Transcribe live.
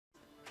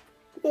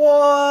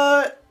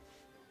What?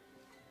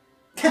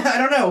 I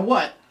don't know,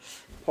 what?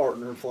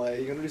 Partner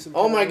play. You gonna do some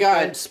Oh my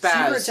god, play?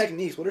 spaz. Secret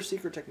techniques. What are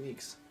secret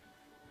techniques?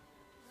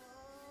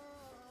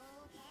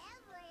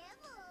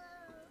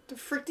 What the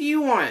frick do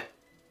you want?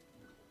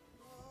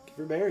 Give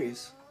her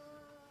berries.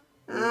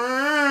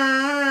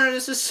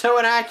 This is so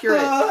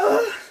inaccurate.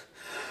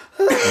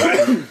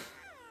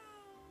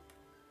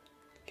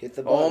 Hit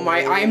the button. Oh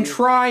my, I'm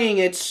trying.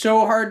 It's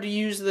so hard to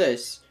use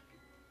this.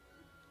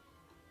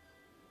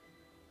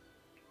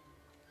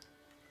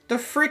 The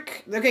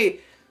frick?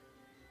 Okay.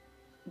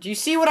 Do you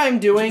see what I'm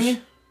doing?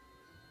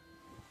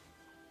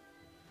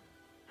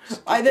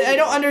 I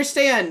don't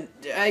understand.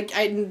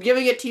 I'm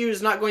giving it to you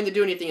is not going to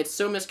do anything. It's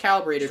so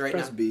miscalibrated right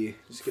press now. B.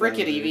 Just Frick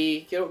it,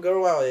 Eevee.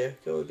 Go out of here.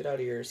 Go get out of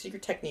here.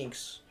 Secret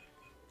techniques.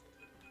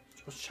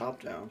 What's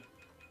chop down?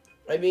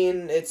 I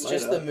mean, it's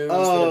just the moves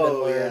that have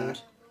been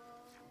learned.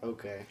 Yeah.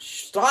 Okay.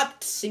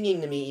 Stop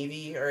singing to me,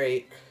 Eevee.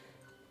 Alright.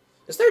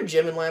 Is there a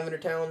gym in Lavender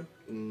Town?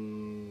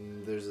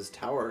 There's this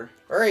tower.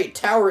 Alright,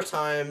 tower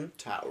time.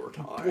 Tower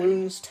time.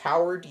 Bloons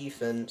tower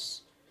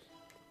defense.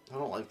 I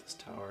don't like this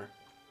tower.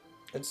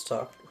 It's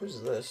tough.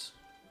 Who's this?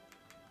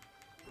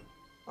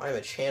 I'm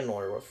a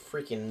channeler, a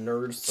freaking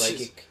nerd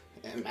psychic.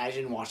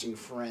 Imagine watching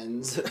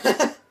Friends.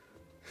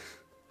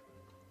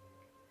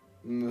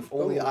 If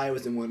only I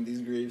was in one of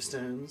these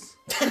gravestones.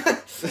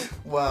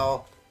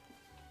 Well,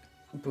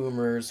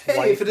 boomers, hey,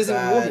 life if it isn't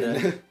bad. a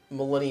woman.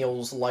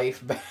 Millennials,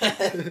 life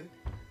bad.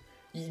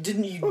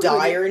 Didn't you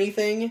die or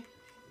anything?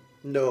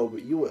 No,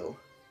 but you will.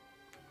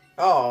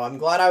 Oh, I'm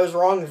glad I was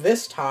wrong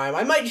this time.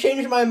 I might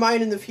change my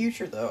mind in the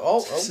future, though. Oh,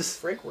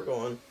 frick, we're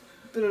going.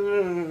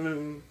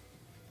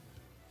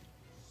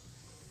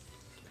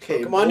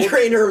 Okay, Pokemon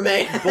Trainer,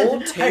 man.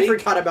 Bold take. I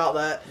forgot about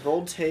that.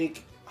 Bold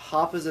take.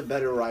 Hop is a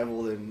better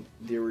rival than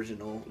the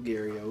original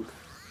Gary Oak.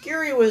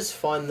 Gary was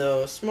fun,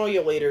 though.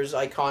 Smolulator's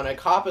iconic.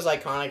 Hop is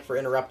iconic for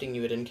interrupting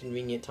you at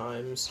inconvenient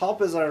times.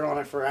 Hop is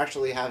ironic for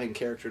actually having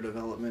character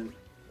development.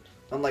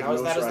 Unlike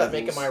most How does that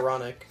make him rivals.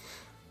 ironic?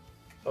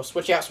 Oh,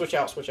 switch out, switch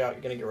out, switch out.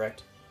 You're gonna get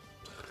wrecked.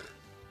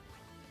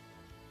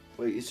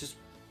 Wait, it's just...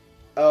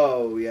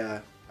 Oh,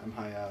 yeah. I'm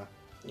high,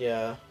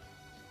 Yeah.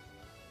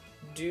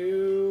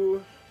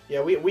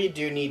 Yeah, we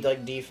do need,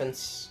 like,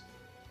 defense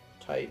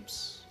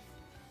types.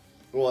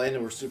 Well,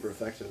 and we're super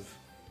effective.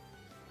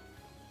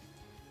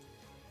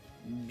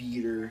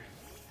 Beater.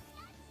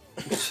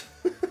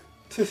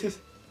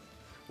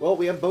 Well,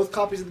 we have both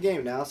copies of the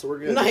game now, so we're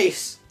good.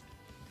 Nice!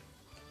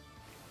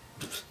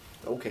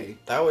 Okay.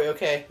 That way,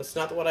 okay. That's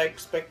not what I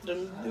expected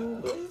him to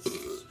do,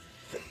 guys.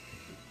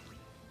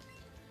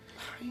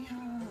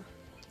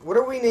 What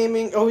are we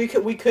naming? Oh, we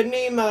could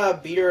name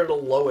Beater to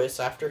Lois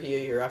after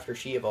he or after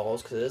she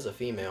evolves, because it is a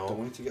female. Don't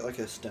want to get like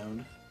a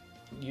stone.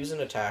 Use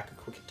an attack, a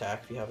quick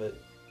attack if you have it.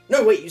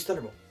 No, wait, use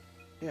Thunderbolt.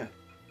 Yeah.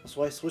 That's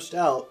why I switched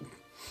out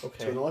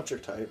Okay. to an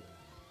electric type.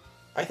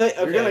 I thought,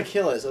 okay. You're gonna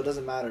kill it, so it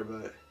doesn't matter,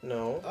 but...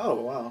 No. Oh,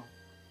 wow.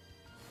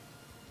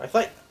 I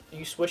thought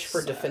you switched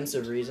for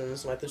defensive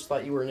reasons, and I just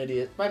thought you were an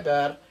idiot. My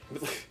bad.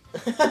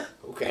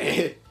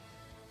 Okay.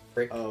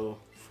 Frick. Oh,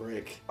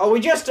 frick. Oh, we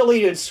just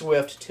deleted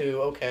Swift, too.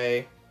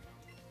 Okay.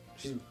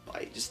 She's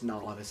bite, just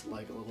gnaw on his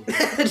leg a little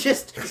bit.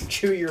 Just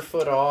chew your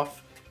foot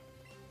off.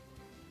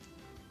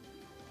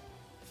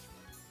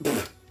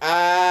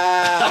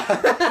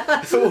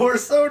 We're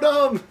so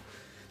dumb.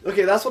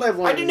 Okay, that's what I've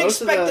learned. I didn't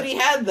expect that he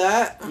had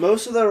that.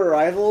 Most of the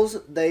rivals,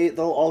 they'll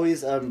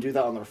always do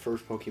that on their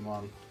first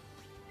Pokemon.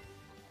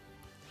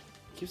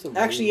 Keeps them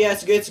Actually, yeah,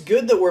 it's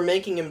good that we're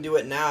making him do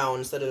it now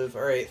instead of,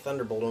 alright,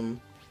 Thunderbolt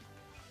him.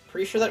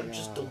 Pretty sure that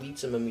just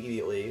deletes him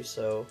immediately,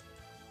 so...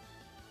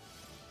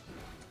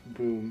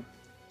 Boom.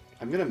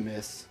 I'm gonna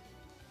miss.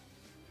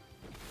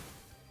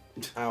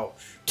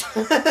 Ouch.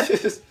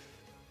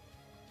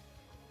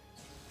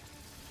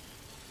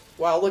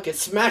 Wow, look, it's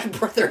Smash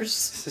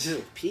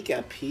Brothers.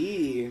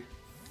 Pika-Pee.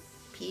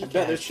 I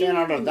bet there's fan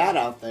art of that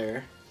out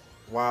there.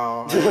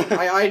 Wow.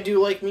 I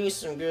do like me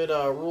some good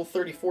Rule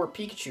 34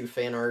 Pikachu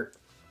fan art.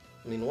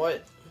 I mean,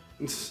 what?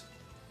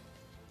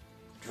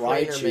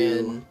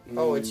 Raichu.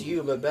 Oh, it's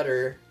you, but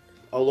better.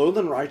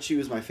 Alolan Raichu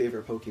is my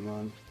favorite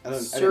Pokemon. I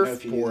didn't know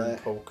if you knew Surfboard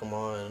that.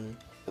 Pokemon.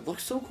 It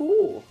looks so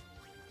cool.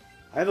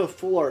 I have a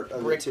full art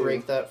of it too.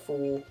 Break that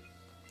fool.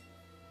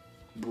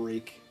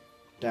 Break.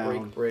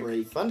 Down.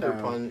 Break. Thunder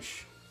down.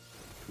 Punch.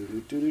 Well,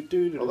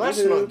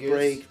 that's not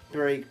good.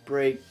 Break.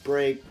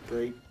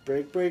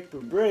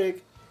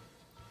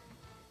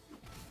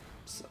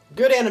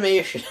 Good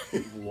animation.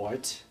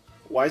 What?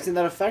 Why isn't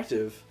that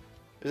effective?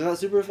 Isn't that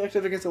super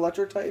effective against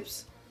electric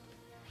types?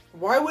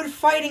 Why would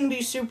fighting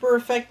be super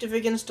effective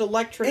against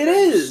electric? It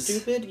types? is!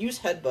 Stupid. Use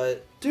Headbutt.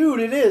 Dude,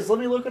 it is. Let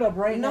me look it up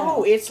right now.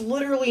 No, it's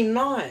literally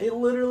not. It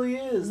literally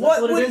is. What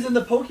That's what would- it is in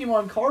the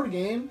Pokemon card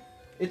game.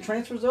 It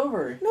transfers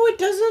over. No, it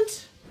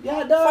doesn't.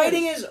 Yeah, it does.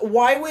 Fighting is...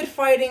 Why would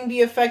fighting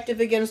be effective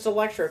against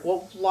electric?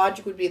 What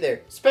logic would be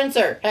there?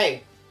 Spencer,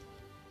 hey.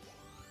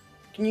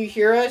 Can you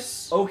hear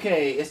us?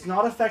 Okay, it's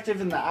not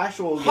effective in the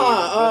actual game,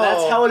 Huh, but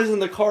that's oh. how it is in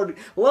the card.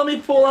 Let me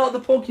pull out the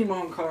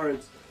Pokemon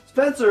cards.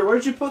 Spencer,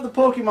 where'd you put the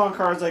Pokemon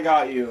cards I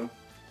got you?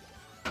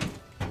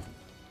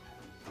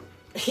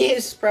 He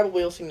is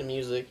probably listening to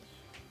music.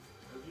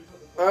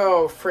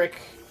 Oh,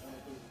 frick.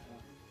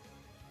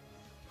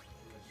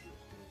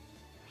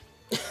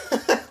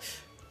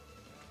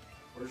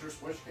 Where's your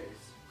Switch case?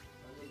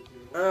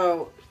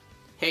 Oh.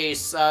 Hey,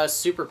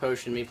 super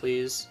potion me,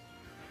 please.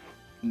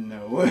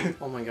 No.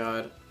 Oh my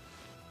god.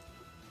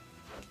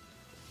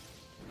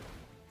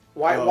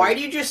 Why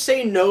do you just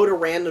say no to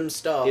random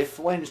stuff? It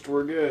flinched,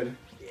 we're good.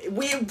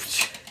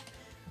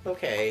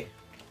 Okay.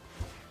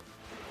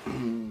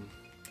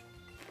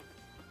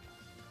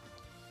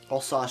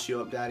 I'll sauce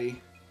you up,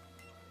 Daddy.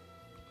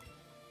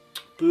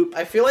 Boop.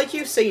 I feel like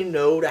you say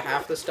no to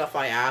half the stuff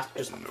I ask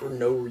just for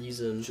no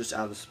reason. Just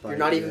out of spite. You're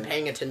not even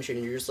paying attention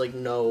and you're just like,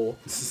 no.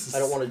 I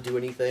don't want to do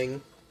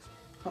anything.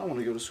 I don't want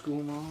to go to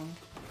school, Mom.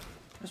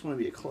 I just want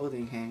to be a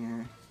clothing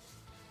hanger.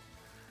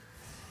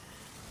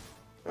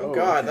 Oh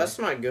god, okay. that's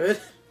not good.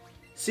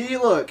 See,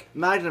 look.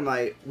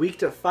 Magnemite, weak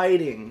to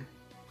fighting.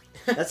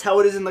 That's how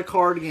it is in the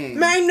card game.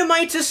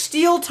 Magnemite's a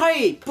steel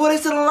type! But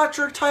it's an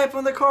electric type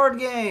in the card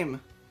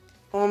game.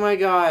 Oh my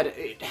god.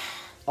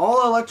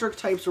 All electric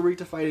types are weak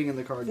to fighting in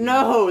the card game.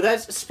 No,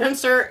 that's...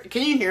 Spencer,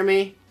 can you hear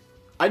me?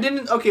 I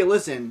didn't... Okay,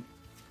 listen.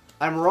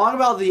 I'm wrong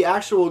about the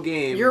actual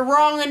game. You're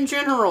wrong in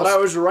general. But I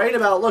was right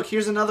about... Look,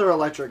 here's another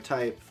electric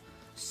type.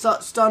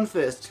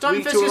 Stunfist.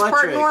 Stunfist is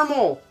part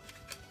normal.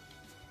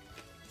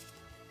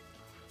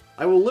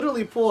 I will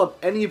literally pull up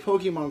any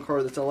Pokemon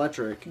card that's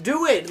electric.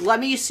 Do it. Let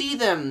me see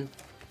them.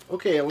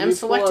 Okay, let me And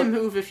select pull a up...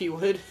 move if you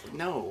would.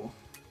 No.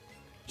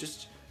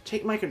 Just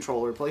take my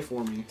controller. Play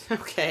for me.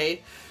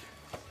 Okay.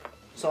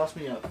 Sauce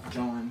me up,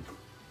 John.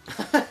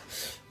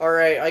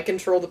 Alright, I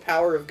control the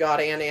power of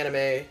God and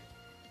anime.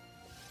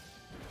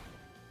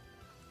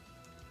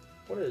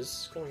 What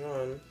is going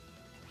on?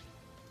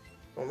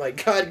 Oh my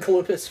god,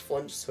 Gloom's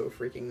flinched so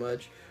freaking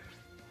much.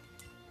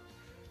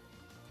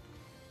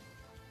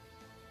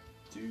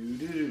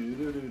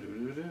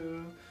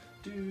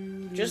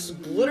 Just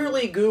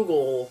literally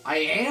Google. I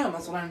am,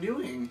 that's what I'm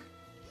doing.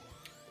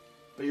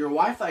 But your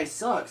Wi-Fi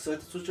sucks, so I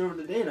have to switch over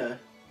to data.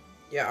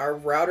 Yeah, our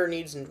router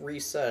needs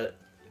reset.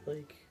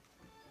 Like...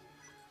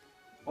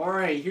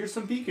 Alright, here's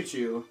some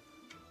Pikachu.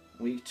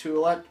 Weak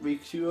to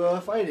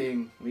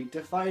fighting. Weak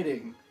to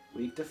fighting.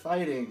 Weak to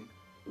fighting.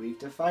 Weak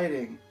to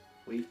fighting.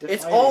 Weak to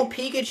It's fighting. all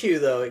Pikachu,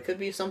 though. It could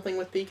be something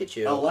with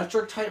Pikachu.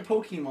 Electric-type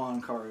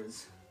Pokemon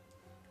cards.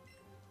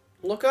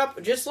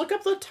 Just look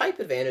up the type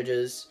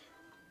advantages.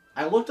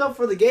 I looked up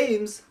for the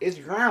games, it's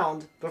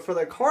ground, but for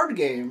the card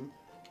game,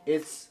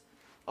 it's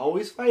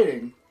always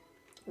fighting.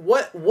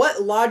 What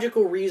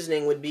logical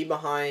reasoning would be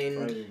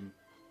behind...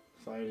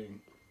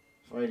 Fighting.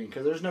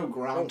 Because there's no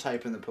ground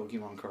type in the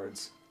Pokemon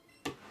cards.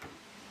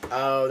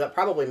 Oh, that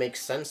probably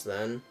makes sense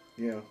then.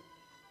 Yeah.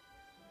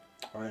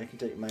 Alright, I can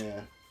take my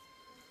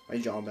my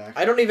John back.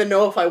 I don't even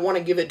know if I want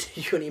to give it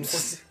to you anymore.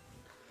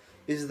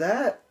 Is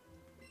that...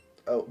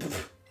 Oh.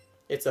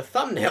 It's a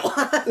thumbnail.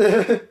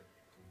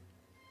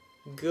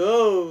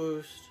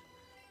 Ghost.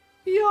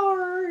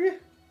 Yarg.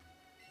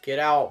 Get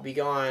out, be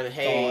gone.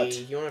 Hey,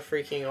 Thought. you want a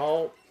freaking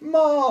alt?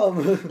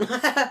 Mom!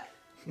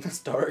 That's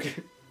dark.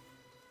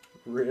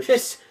 Rip.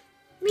 Just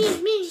me.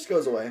 Just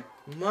goes away.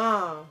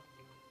 Ma.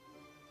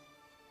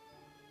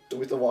 Do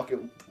we have to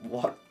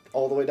walk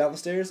all the way down the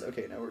stairs?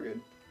 Okay, now we're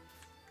good.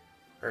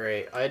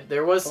 Alright,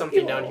 there was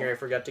something down here I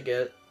forgot to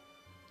get.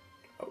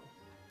 Oh.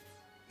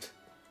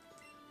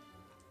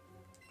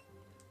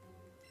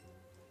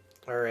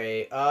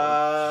 Alright,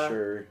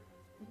 Sure.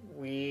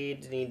 we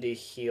need to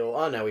heal.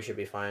 Oh, no, we should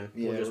be fine.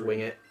 Yeah, we'll just we're wing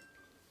good. it.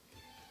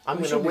 I'm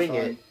We gonna should be wing fine.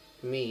 it.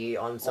 Me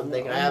on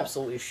something I I'm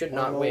absolutely should I'm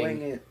not gonna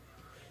wing. it.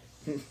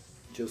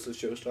 Joseph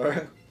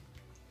Joestar.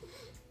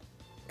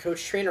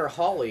 Coach Trainer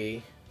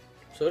Holly.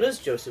 So it is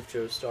Joseph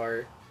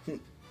Joestar.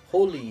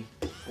 Holy.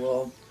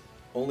 Well,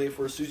 only if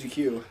we're Suzy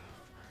Q.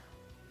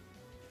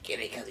 Get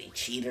it because he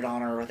cheated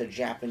on her with a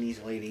Japanese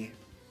lady.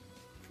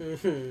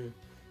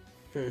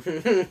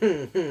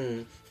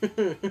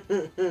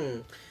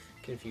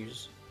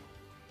 Confused.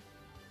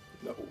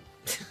 No.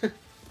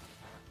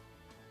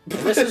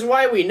 This is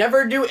why we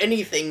never do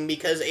anything,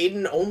 because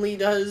Aidan only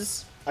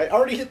does... I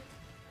already hit...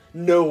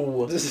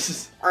 No. This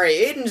is... Alright,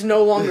 Aidan's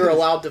no longer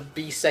allowed to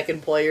be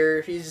second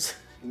player. He's...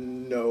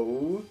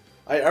 No.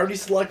 I already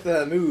selected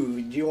that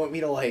move. Do you want me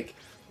to, like,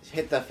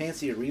 hit the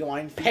fancy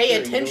rewind feature Pay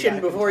and go attention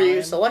back in before you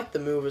time? select the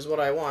move is what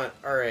I want.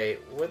 Alright,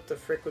 what the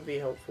frick would be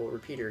helpful?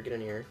 Repeater, get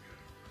in here.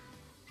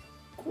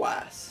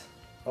 Grass.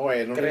 Oh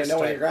wait, I don't Grass even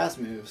know any type. grass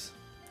moves.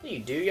 Yeah, you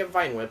do. You have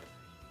Vine Whip.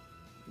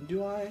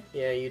 Do I?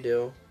 Yeah, you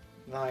do.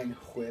 Vine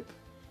whip.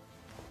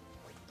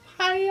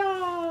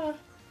 Hiya!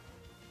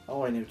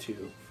 Oh, I knew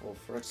two. Full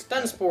frick.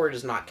 Stun Spore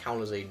does not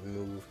count as a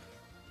move.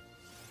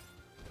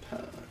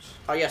 Punch.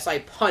 Oh yes, I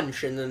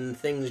punch and then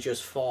things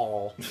just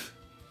fall.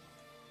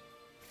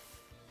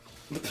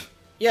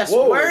 Yes,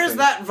 Whoa, where is okay.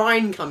 that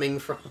vine coming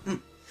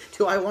from?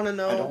 Do I want to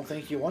know? I don't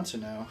think you want to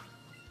know.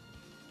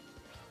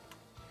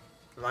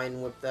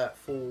 Vine Whip that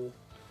fool.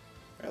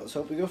 Alright, let's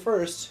hope we go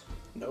first.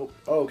 Nope.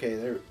 Oh, okay,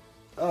 there.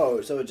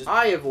 Oh, so it just...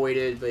 I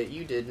avoided, but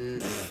you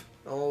didn't.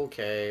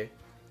 Okay.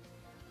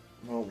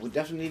 Well, we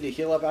definitely need to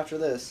heal up after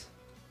this.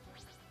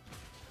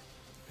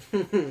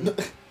 So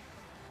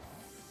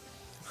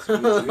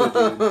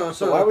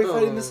why are we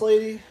fighting this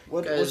lady?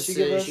 What she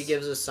give us? She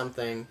gives us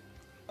something.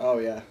 Oh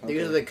yeah. Okay.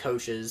 These are the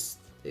coaches.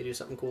 They do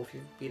something cool if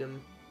you beat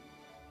them.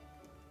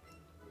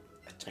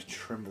 I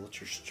tremble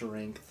at your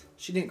strength.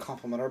 She didn't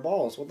compliment our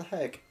balls. What the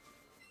heck?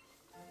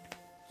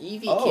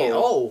 Eevee can't.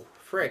 Oh,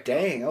 frick.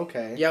 Dang.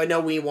 Okay. Yeah,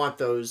 no, we want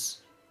those.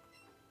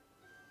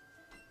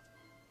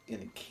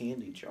 In a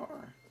candy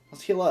jar.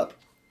 Let's heal up.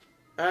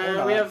 We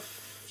have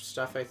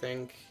stuff, I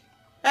think.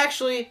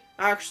 Actually,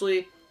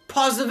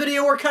 pause the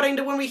video. We're cutting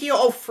to when we heal.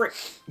 Oh, frick.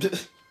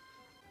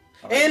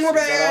 And we're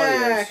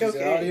back.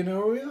 Okay. You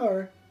know where we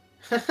are.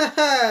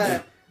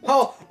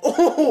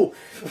 oh,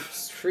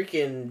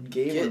 freaking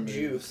Gamer get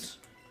juiced.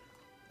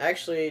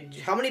 Actually,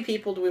 how many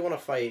people do we want to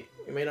fight?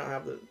 We may not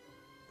have the.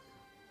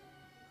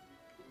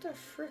 What the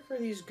frick are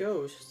these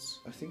ghosts?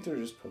 I think they're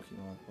just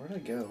Pokemon. Where'd I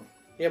go?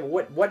 Yeah,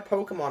 but what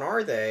Pokemon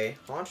are they?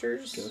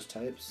 Haunters? Ghost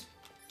types.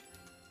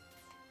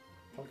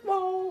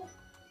 Pokeball.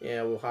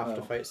 Yeah, we'll have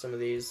to fight some of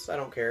these. I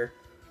don't care.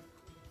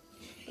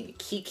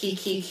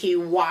 Kiki,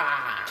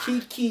 wah!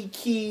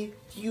 Kiki,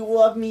 you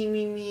love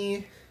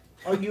me.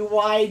 Are you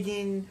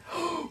Aidan?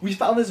 We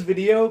found this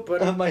video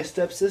of my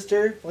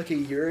stepsister like a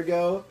year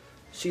ago.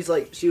 She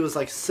was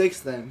like 6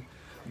 then,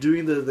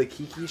 doing the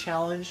Kiki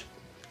challenge.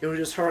 It was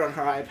just her on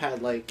her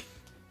iPad like,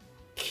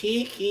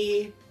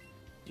 Kiki,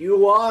 you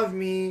love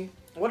me.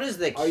 What is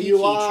the Kiki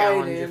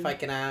challenge, if I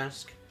can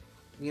ask?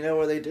 You know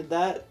where they did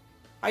that?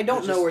 I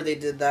don't know where they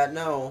did that,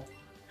 no.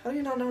 How do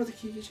you not know what the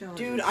Kiki challenge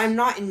is? Dude, I'm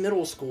not in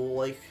middle school,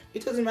 like...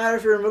 It doesn't matter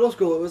if you're in middle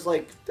school, it was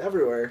like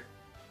everywhere.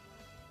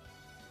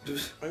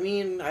 I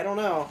mean, I don't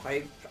know.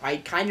 I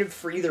kind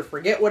of either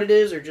forget what it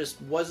is or just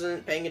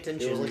wasn't paying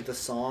attention. It was like the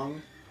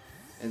song,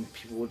 and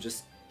people would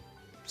just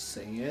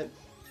sing it.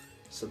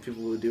 Some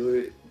people would do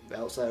it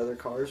outside of their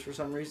cars for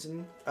some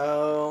reason.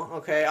 Oh,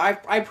 okay.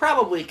 I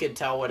probably could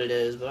tell what it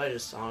is, but I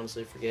just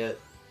honestly forget.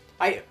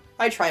 I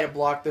try to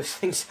block those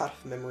things out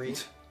of memory.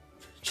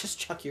 Just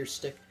chuck your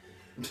stick.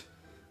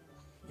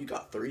 You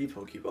got 3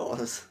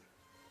 Pokeballs.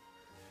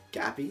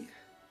 Gappy?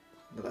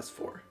 No, that's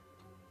 4.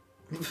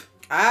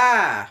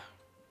 Ah!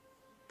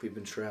 We've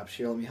been trapped.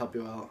 Here, let me help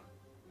you out.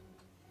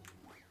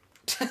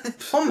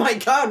 Oh my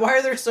god, why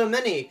are there so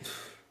many?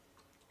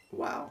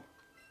 Wow.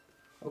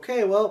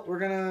 Okay, well, we're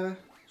gonna...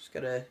 Just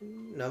gotta...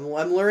 No,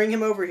 I'm luring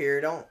him over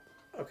here. Don't...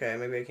 Okay,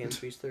 maybe I can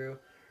squeeze through.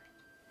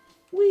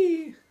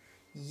 Whee!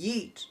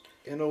 Yeet.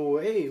 And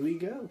away we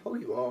go.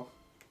 Pokeball.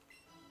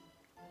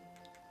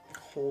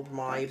 Hold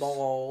my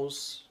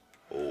balls.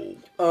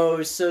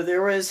 Oh, so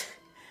there was...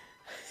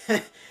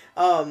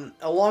 a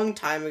long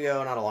time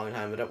ago, not a long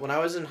time, but when I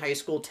was in high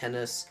school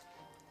tennis,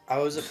 I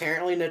was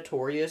apparently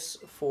notorious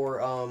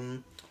for,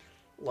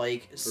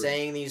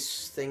 saying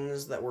these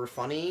things that were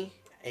funny,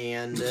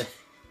 and,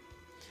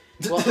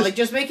 well, like,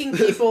 just making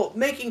people,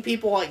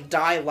 like,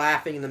 die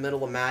laughing in the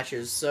middle of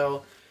matches.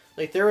 So,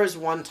 like, there was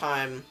one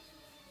time,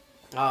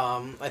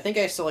 I think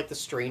I saw, like, the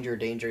stranger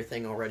danger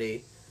thing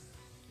already.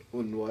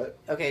 When what?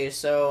 Okay,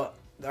 so...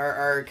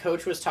 Our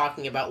coach was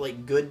talking about,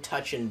 like, good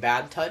touch and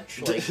bad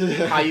touch, like,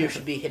 how you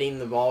should be hitting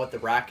the ball with the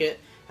racket.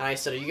 And I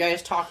said, are you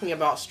guys talking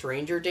about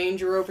stranger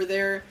danger over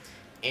there?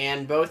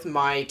 And both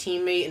my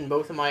teammate and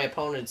both of my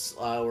opponents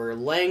were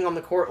laying on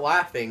the court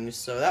laughing,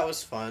 so that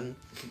was fun.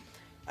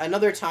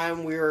 Another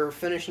time, we were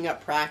finishing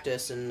up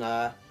practice, and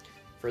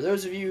for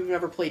those of you who've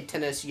never played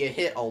tennis, you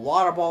hit a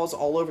lot of balls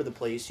all over the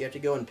place. You have to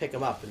go and pick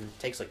them up, and it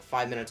takes, like,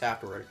 5 minutes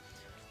afterward.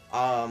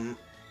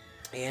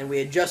 And we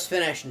had just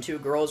finished, and 2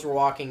 girls were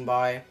walking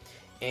by,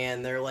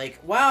 and they're like,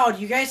 wow,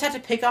 do you guys have to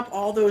pick up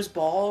all those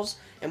balls?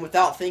 And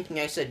without thinking,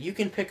 I said, you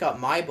can pick up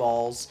my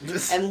balls.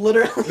 And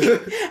literally,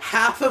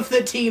 half of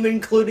the team,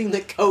 including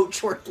the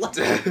coach, were like...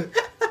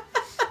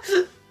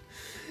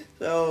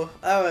 So,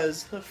 that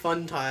was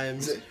fun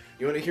times.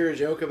 You want to hear a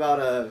joke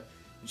about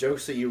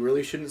jokes that you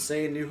really shouldn't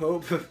say in New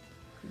Hope?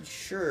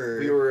 Sure.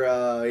 We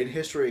were in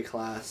history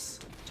class,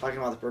 talking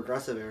about the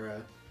Progressive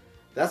Era.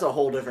 That's a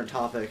whole different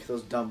topic,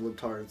 those dumb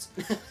libtards.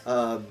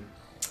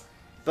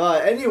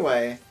 But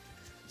anyway,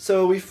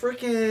 so we're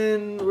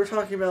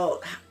talking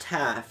about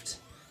Taft,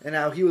 and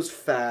how he was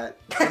fat,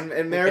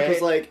 and Merrick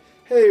was like,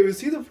 hey,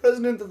 was he the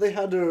president that they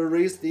had to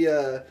erase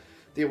the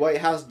White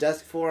House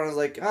desk for? And I was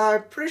like,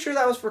 I'm pretty sure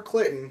that was for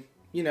Clinton,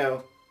 you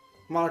know,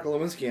 Monica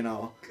Lewinsky and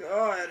all.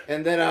 God.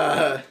 And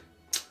then,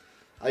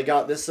 I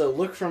got this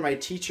look from my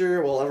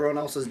teacher while everyone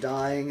else was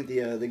dying.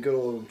 The good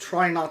old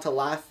trying not to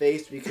laugh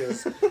face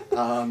because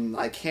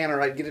I can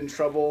or I'd get in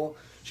trouble.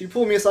 She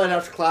pulled me aside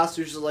after class.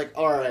 She was just like,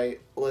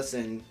 alright,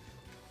 listen,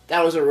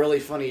 that was a really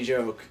funny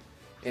joke.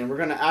 And we're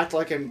going to act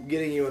like I'm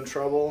getting you in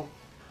trouble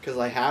because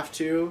I have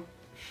to.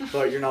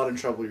 But you're not in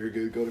trouble. You're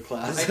good. Go to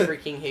class. I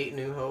freaking hate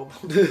New Hope.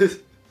 I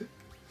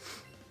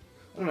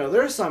don't know.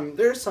 There's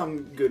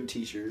some good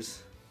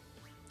teachers.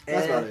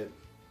 That's about it.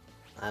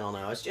 I don't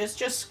know. It's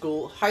just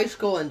school. High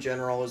school in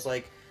general is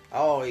like,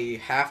 oh, you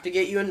have to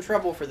get you in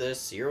trouble for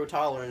this. 0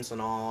 tolerance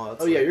and all.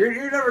 It's yeah,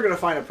 you're never going to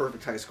find a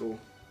perfect high school.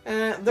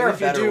 There are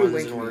better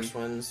ones and worse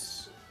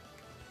ones.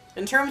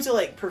 In terms of,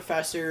 like,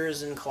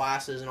 professors and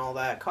classes and all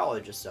that,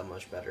 college is so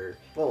much better.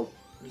 Well,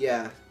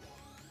 yeah.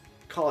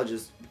 College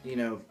is, you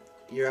know,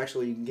 you're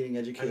actually getting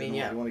educated on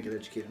what you want to get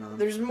educated on.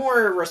 There's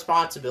more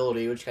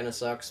responsibility, which kind of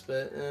sucks,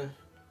 but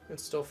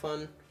it's still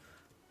fun.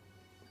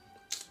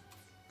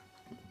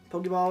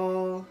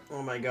 Pokeball.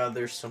 Oh my god,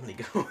 there's so many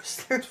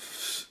ghosts there.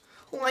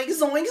 Like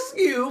Zoinks,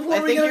 you.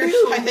 What are we gonna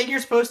do? I think you're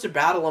supposed to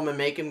battle him and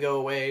make him go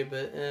away,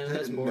 but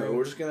that's boring. No,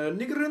 we're just gonna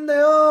nigger in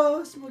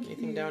there.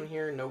 Anything down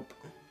here? Nope.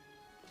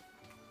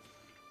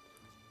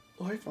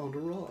 Oh, I found a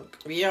rock.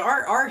 Yeah,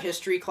 our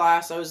history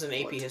class, I was in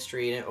AP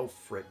history, and oh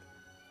frick.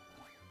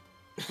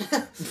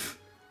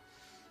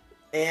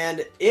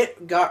 And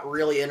it got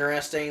really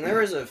interesting. There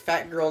was a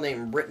fat girl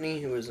named Brittany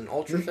who was an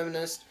ultra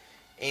feminist,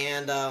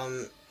 and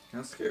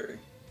that's scary.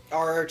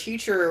 Our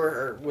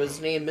teacher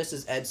was named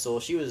Mrs. Edsel.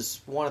 She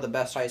was one of the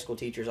best high school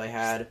teachers I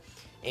had,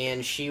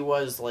 and she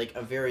was like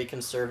a very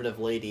conservative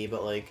lady,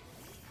 but like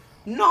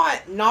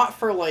not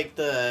for like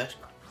the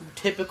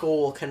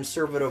typical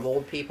conservative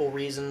old people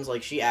reasons.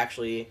 Like she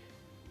actually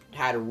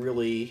had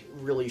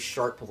really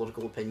sharp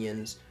political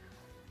opinions.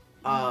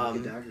 But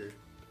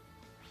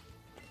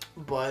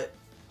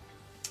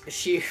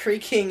she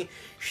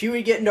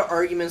would get into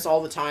arguments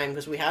all the time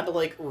because we had to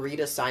like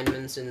read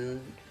assignments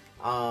and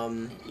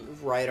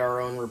write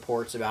our own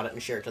reports about it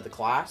and share it to the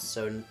class,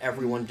 so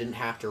everyone didn't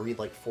have to read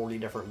like 40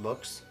 different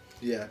books.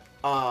 Yeah.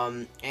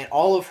 And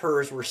all of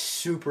hers were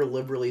super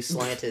liberally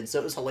slanted, so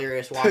it was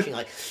hilarious watching.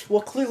 Like,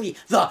 well, clearly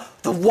the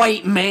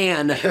white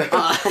man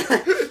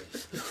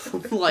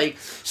like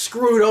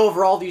screwed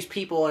over all these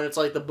people, and it's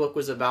like the book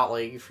was about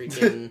like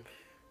freaking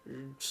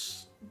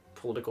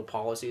political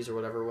policies or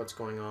whatever. What's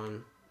going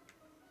on?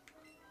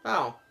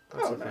 Oh,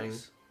 that's a thing.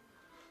 Nice.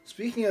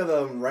 Speaking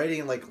of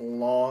writing like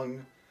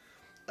long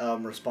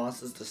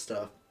responses to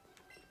stuff,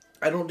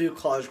 I don't do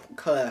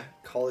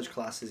college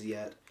classes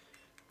yet,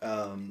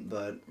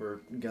 but we're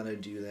gonna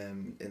do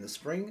them in the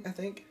spring, I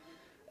think.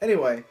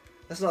 Anyway,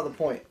 that's not the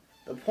point.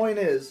 The point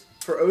is,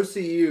 for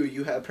OCU,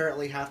 you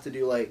apparently have to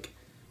do like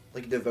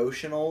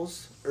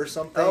devotionals or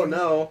something. Oh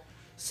no!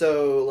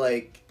 So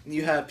like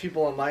you have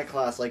people in my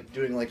class like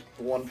doing like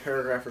 1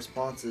 paragraph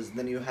responses, and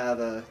then you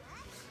have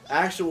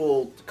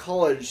actual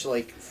college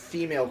like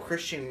female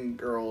Christian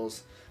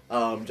girls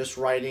just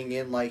writing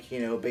in like, you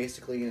know,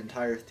 basically an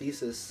entire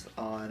thesis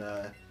on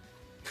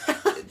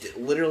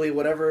literally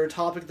whatever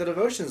topic the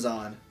devotion's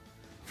on.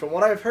 From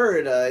what I've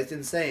heard, it's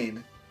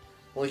insane.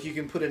 Like you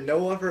can put in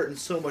no effort and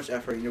so much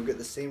effort and you'll get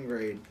the same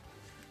grade.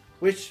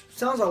 Which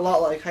sounds a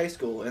lot like high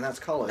school, and that's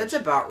college. That's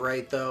about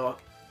right though.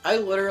 I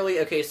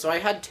literally, so I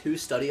had 2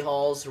 study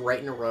halls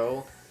right in a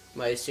row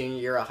my senior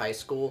year of high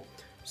school.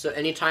 So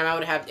anytime I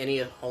would have any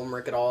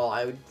homework at all,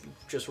 I would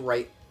just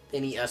write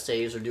any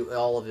essays or do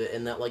all of it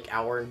in that like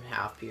hour and a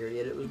half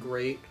period. It was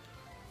great.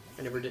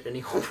 I never did any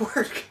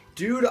homework.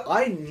 Dude,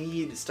 I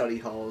need study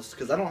halls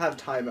because I don't have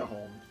time at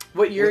home.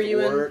 What year are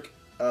you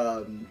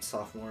in?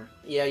 Sophomore.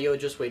 Yeah, you'll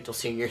just wait till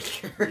senior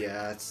year.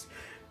 Yeah, that's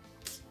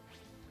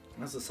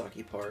the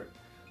sucky part.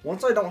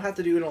 Once I don't have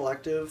to do an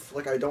elective,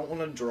 like I don't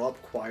want to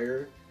drop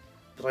choir,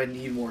 but I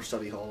need more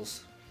study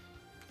halls.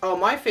 Oh,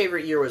 my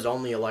favorite year was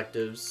only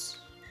electives.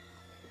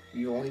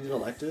 You only did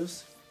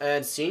electives?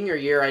 And senior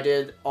year, I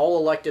did all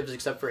electives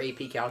except for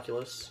AP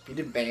Calculus. You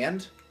did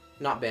band?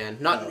 Not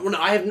band.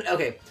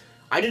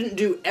 I didn't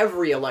do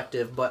every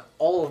elective, but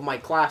all of my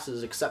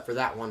classes except for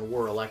that one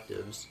were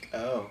electives.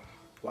 Oh.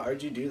 Why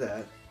would you do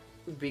that?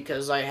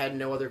 Because I had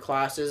no other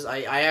classes.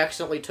 I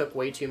accidentally took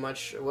way too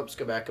much. Whoops,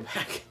 go back.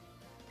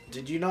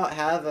 Did you not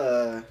have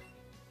a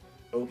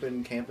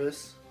open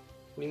campus?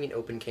 What do you mean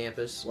open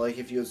campus? Like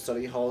if you had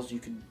study halls, you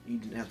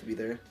didn't have to be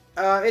there?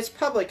 It's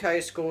public high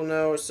school,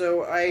 no.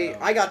 So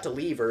I got to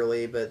leave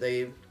early, but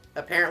they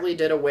apparently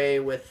did away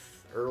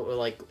with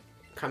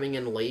coming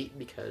in late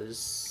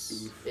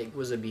because it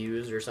was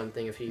abused or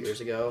something a few years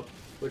ago,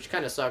 which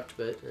kind of sucked.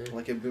 But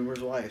like a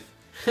boomer's wife.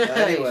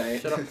 Anyway,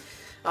 shut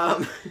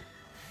up.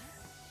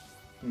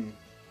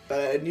 But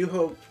at New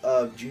Hope,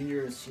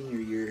 junior and senior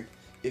year,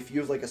 if you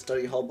have like a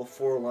study hall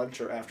before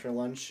lunch or after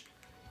lunch,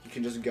 you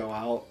can just go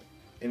out.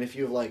 And if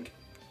you have like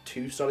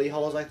 2 study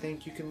halls, I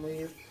think you can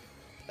leave.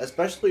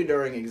 Especially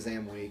during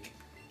exam week.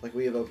 Like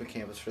we have open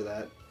campus for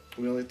that.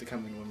 We only have to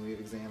come in when we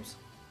have exams.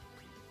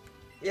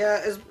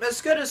 Yeah,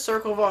 as good as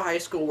Circleville High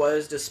School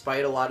was,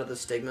 despite a lot of the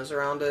stigmas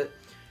around it,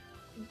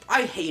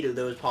 I hated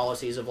those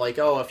policies of like,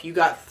 oh, if you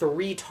got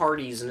 3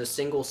 tardies in a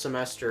single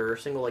semester,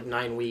 or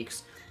 9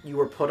 weeks, you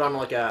were put on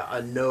like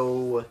a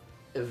no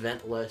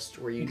event list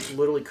where you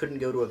literally couldn't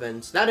go to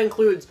events. That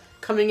includes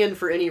coming in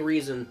for any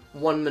reason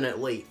 1 minute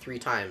late 3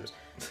 times.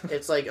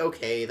 It's like,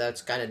 okay,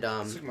 that's kind of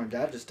dumb. It's like my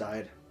dad just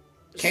died.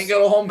 Can't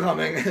go to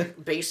homecoming.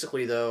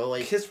 Basically, though,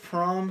 like kiss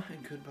prom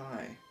and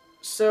goodbye.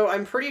 So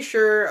I'm pretty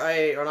sure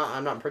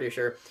I'm not pretty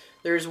sure.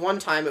 There's one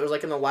time, it was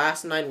like in the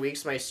last 9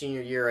 weeks of my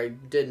senior year, I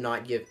did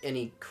not give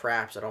any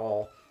craps at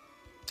all.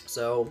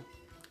 So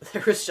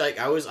there was like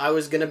I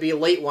was gonna be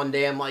late one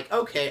day. I'm like,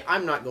 okay,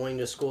 I'm not going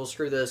to school.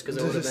 Screw this, because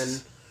it would have been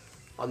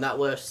on that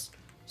list.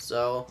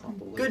 So, On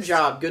the good list.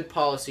 job, good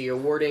policy,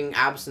 awarding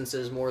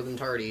absences more than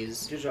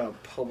tardies. Good job,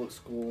 public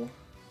school.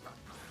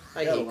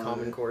 I Gotta hate love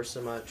Common it. Core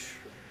so much.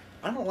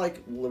 I don't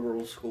like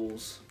liberal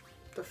schools.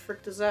 The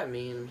frick does that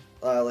mean?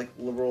 Like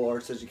liberal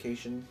arts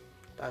education.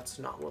 That's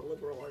not what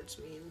liberal arts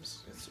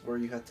means. It's where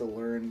you have to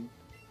learn,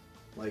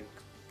 like,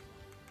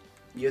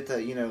 you have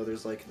to, you know,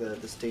 there's like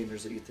the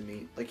standards that you have to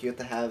meet. Like, you have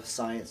to have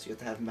science, you have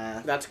to have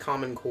math. That's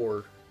Common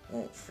Core.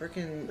 Oh,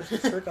 freaking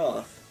frick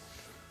off.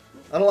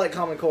 I don't like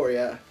Common Core,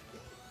 yeah.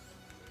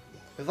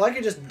 If I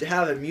could just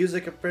have a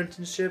music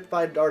apprenticeship,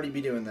 I'd already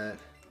be doing that.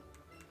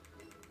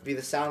 Be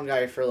the sound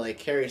guy for, like,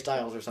 Harry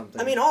Styles or something.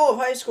 I mean, all of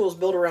high school is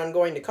built around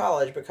going to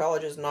college, but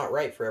college is not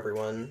right for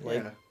everyone.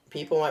 Like, Yeah.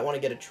 people might want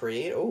to get a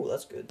trade. Oh,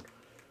 that's good.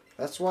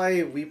 That's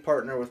why we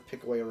partner with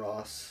Pickaway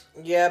Ross.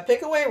 Yeah,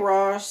 Pickaway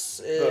Ross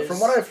is... But from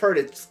what I've heard,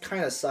 it's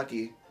kind of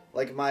sucky.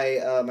 Like, my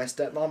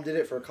stepmom did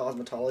it for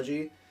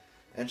cosmetology,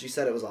 and she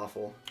said it was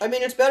awful. I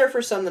mean, it's better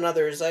for some than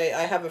others. I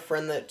have a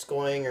friend that's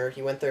going, or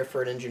he went there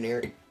for an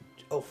engineering...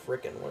 Oh,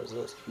 frickin', what is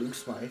this? Luke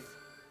Smythe. It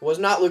was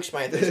not Luke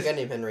Smythe, there's a guy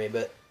named Henry,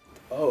 but...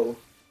 Oh.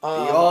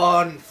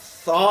 Beyond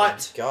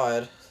thought!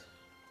 God.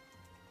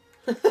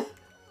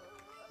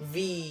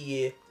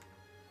 V.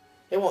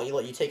 It won't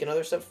let you take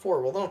another step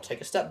forward. Well, don't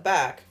take a step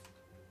back.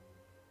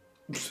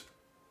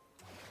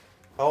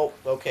 Oh,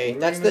 okay. What are we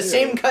That's gonna the do?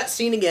 same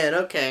cutscene again.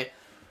 Okay.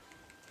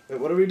 Wait,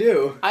 what do we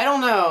do? I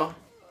don't know.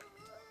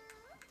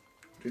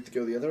 Do we have to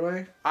go the other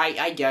way?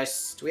 I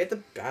guess. Do we have to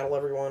battle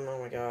everyone? Oh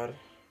my god.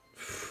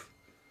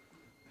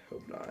 I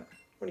hope not.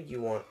 What do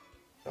you want?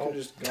 I'll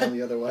just go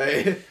the other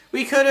way.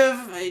 We could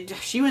have.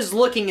 She was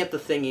looking at the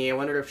thingy. I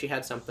wondered if she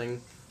had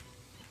something.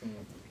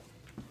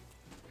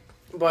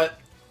 But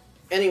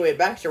anyway,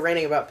 back to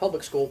ranting about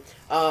public school.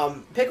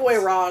 Pickaway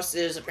Ross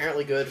is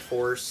apparently good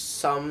for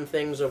some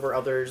things over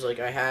others. Like,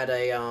 I had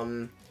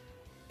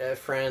a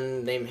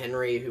friend named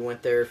Henry who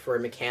went there for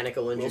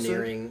mechanical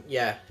engineering. Wilson?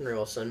 Yeah, Henry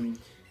Wilson.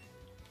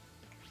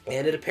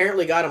 And it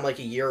apparently got him like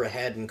a year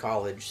ahead in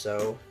college,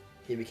 so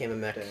he became a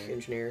mech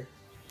engineer.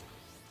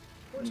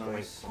 What's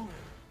Nice. going on?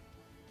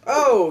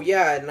 Oh,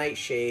 yeah,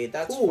 Nightshade.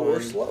 That's cool, fun.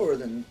 we're slower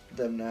than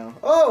them now.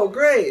 Oh,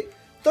 great!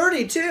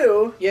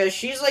 32? Yeah,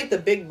 she's like the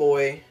big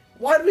boy.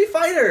 Why did we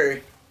fight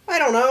her? I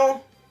don't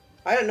know.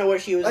 I didn't know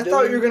what she was I doing.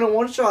 thought you were gonna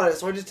one-shot it,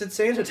 so I just did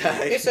sand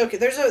attack. It's okay.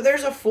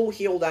 There's a full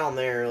heal down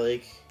there.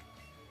 Like,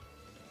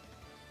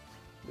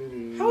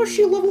 how is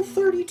she level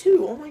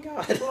 32? Oh my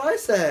god. That's what I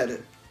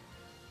said.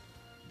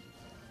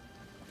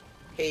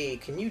 Hey,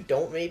 can you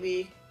don't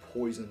maybe?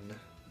 Poison.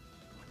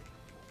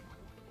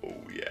 Oh,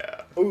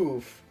 yeah.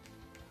 Oof.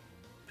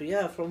 But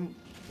yeah,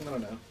 I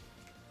don't know.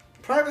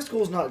 Private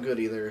school's not good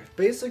either.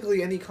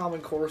 Basically, any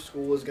Common Core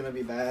school is gonna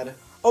be bad.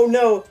 Oh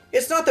no,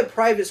 it's not that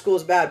private school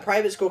is bad.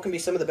 Private school can be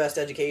some of the best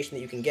education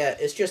that you can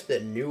get. It's just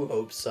that New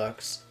Hope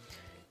sucks.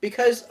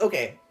 Because,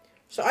 okay,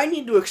 so I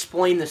need to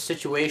explain the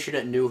situation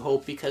at New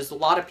Hope because a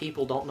lot of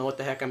people don't know what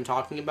the heck I'm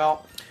talking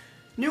about.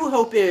 New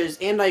Hope is,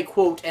 and I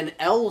quote, an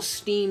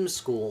L-STEAM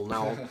school.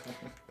 Now,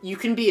 you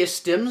can be a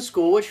STEM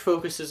school, which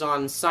focuses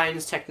on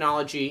science,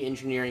 technology,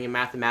 engineering, and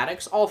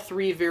mathematics. All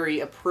three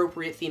very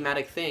appropriate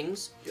thematic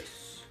things. Yes.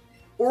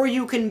 Or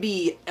you can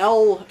be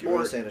L, Get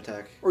rid of sand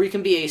attack. or you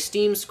can be a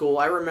STEAM school.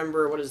 I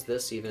remember, what is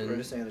this even? Get rid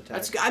of sand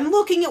attack. I'm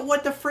looking at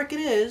what the frick it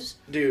is.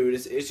 Dude,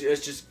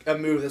 it's just a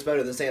move that's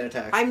better than sand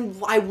attack.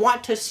 I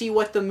want to see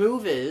what the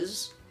move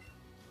is.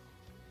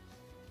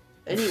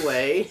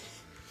 Anyway.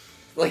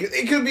 Like,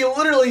 it could be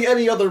literally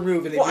any other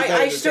move. And Well,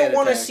 I still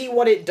want to see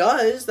what it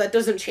does. That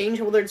doesn't change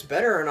whether it's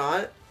better or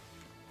not.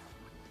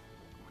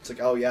 It's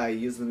like, oh yeah, I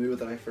used the move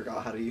that I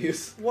forgot how to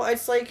use. Well,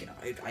 it's like,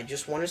 I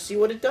just want to see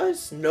what it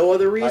does. No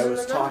other reason I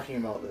was than that. talking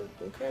about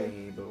the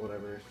thingy, but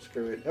whatever.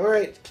 Screw it.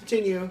 Alright,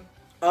 continue.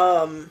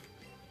 But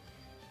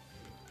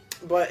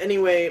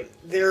anyway,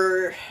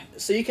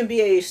 so you can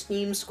be a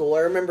STEAM school.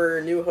 I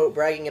remember New Hope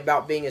bragging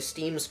about being a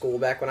STEAM school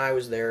back when I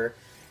was there.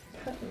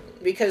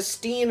 Because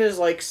STEAM is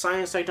like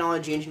science,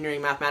 technology,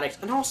 engineering, mathematics,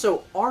 and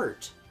also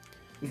art.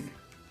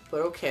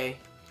 But okay.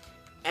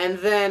 And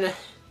then,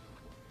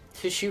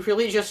 did she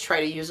really just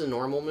try to use a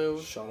normal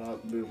move? Shut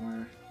up,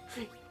 boomer.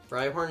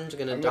 Rhyhorn's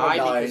gonna I'm die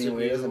gonna die because anyway, of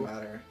it you. doesn't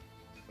matter.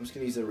 I'm just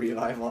gonna use a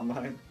revive on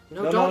mine.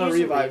 No, don't use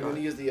revive. a I'm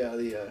gonna use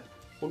the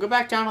We'll go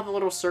back down to the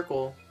little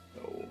circle.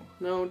 No.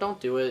 No, don't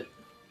do it.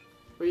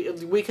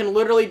 We can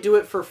literally do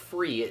it for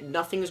free.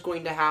 Nothing's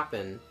going to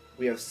happen.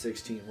 We have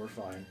 16, we're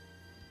fine.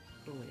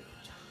 Oh my god.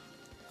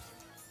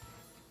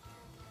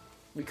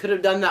 We could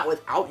have done that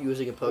without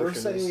using a potion. We're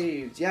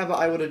saved. Yeah, but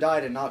I would have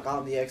died and not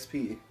gotten the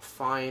XP.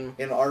 Fine.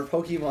 And our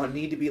Pokemon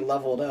need to be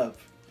leveled up,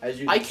 as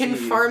you I can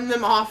see. farm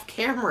them off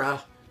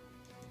camera.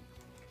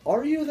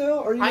 Are you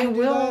though? Are you I gonna do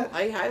will. that?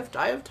 I have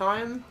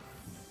time.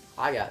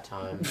 I got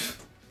time.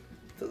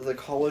 The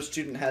college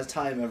student has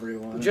time,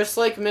 everyone. Just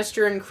like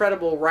Mr.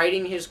 Incredible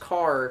riding his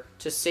car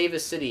to save a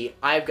city,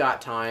 I've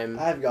got time.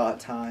 I've got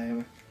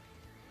time.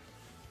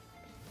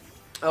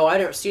 Oh, I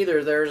don't see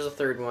there's a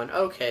third one.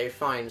 Okay,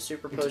 fine.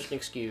 Super potion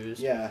excuse.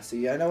 Yeah,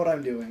 see, I know what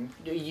I'm doing.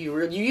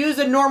 You use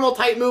a normal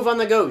type move on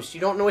the ghost.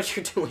 You don't know what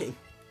you're doing.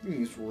 You can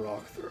use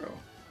rock throw.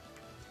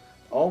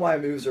 All my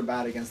moves are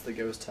bad against the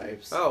ghost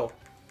types. Oh.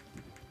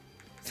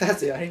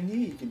 That's it. I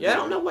need. Yeah, I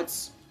don't know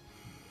what's...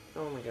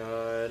 Oh my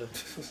god.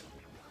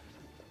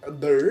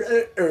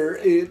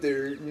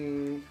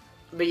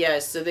 But yeah,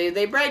 so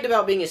they bragged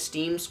about being a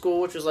STEAM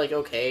school, which was like,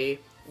 okay.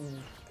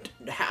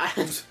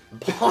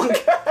 Bonk.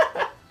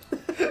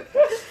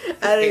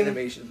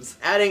 Animations.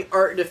 Adding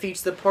art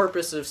defeats the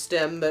purpose of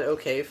STEM, but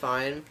okay,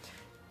 fine.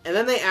 And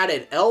then they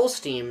added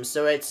L-STEAM,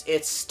 so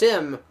it's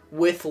STEM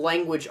with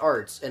language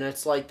arts, and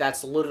it's like,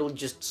 that's literally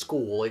just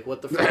school. Like,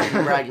 what the fuck are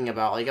you bragging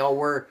about? Like, oh,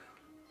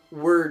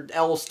 we're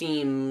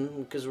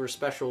L-STEAM because we're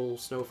special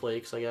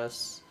snowflakes, I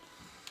guess.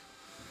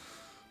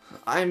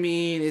 I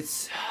mean,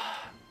 it's...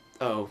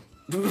 Oh.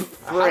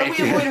 How did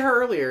we avoid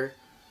her earlier?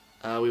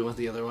 We went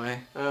the other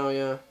way. Oh,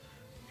 yeah.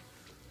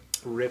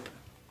 Rip.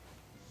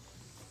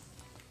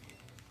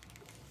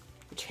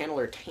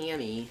 Chandler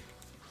Tanny.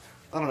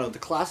 I don't know, the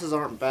classes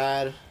aren't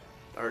bad.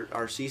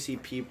 Our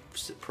CCP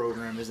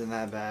program isn't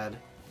that bad.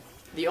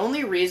 The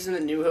only reason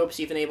that New Hope's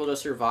even able to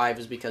survive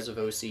is because of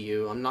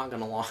OCU. I'm not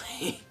gonna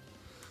lie.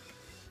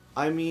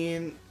 I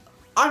mean,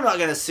 I'm not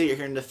gonna sit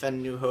here and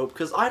defend New Hope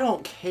because I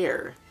don't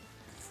care.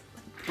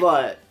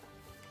 But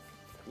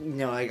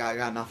no, I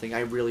got nothing.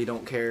 I really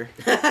don't care.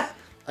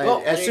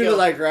 Well, as soon as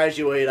I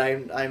graduate,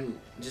 I'm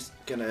just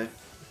gonna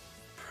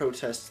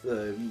protest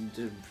the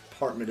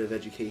Department of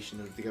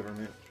Education of the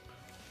government.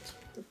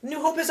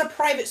 New Hope is a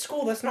private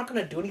school. That's not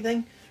going to do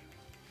anything.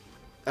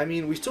 I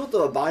mean, we still have to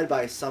abide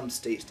by some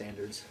state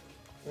standards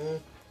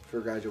for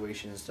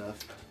graduation and stuff.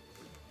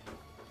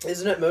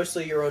 Isn't it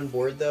mostly your own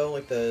board, though?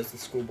 Like the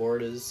school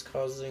board is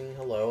causing...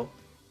 Hello.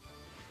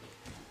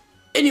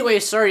 Anyway,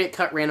 sorry it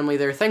cut randomly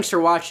there. Thanks for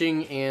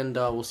watching, and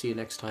we'll see you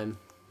next time.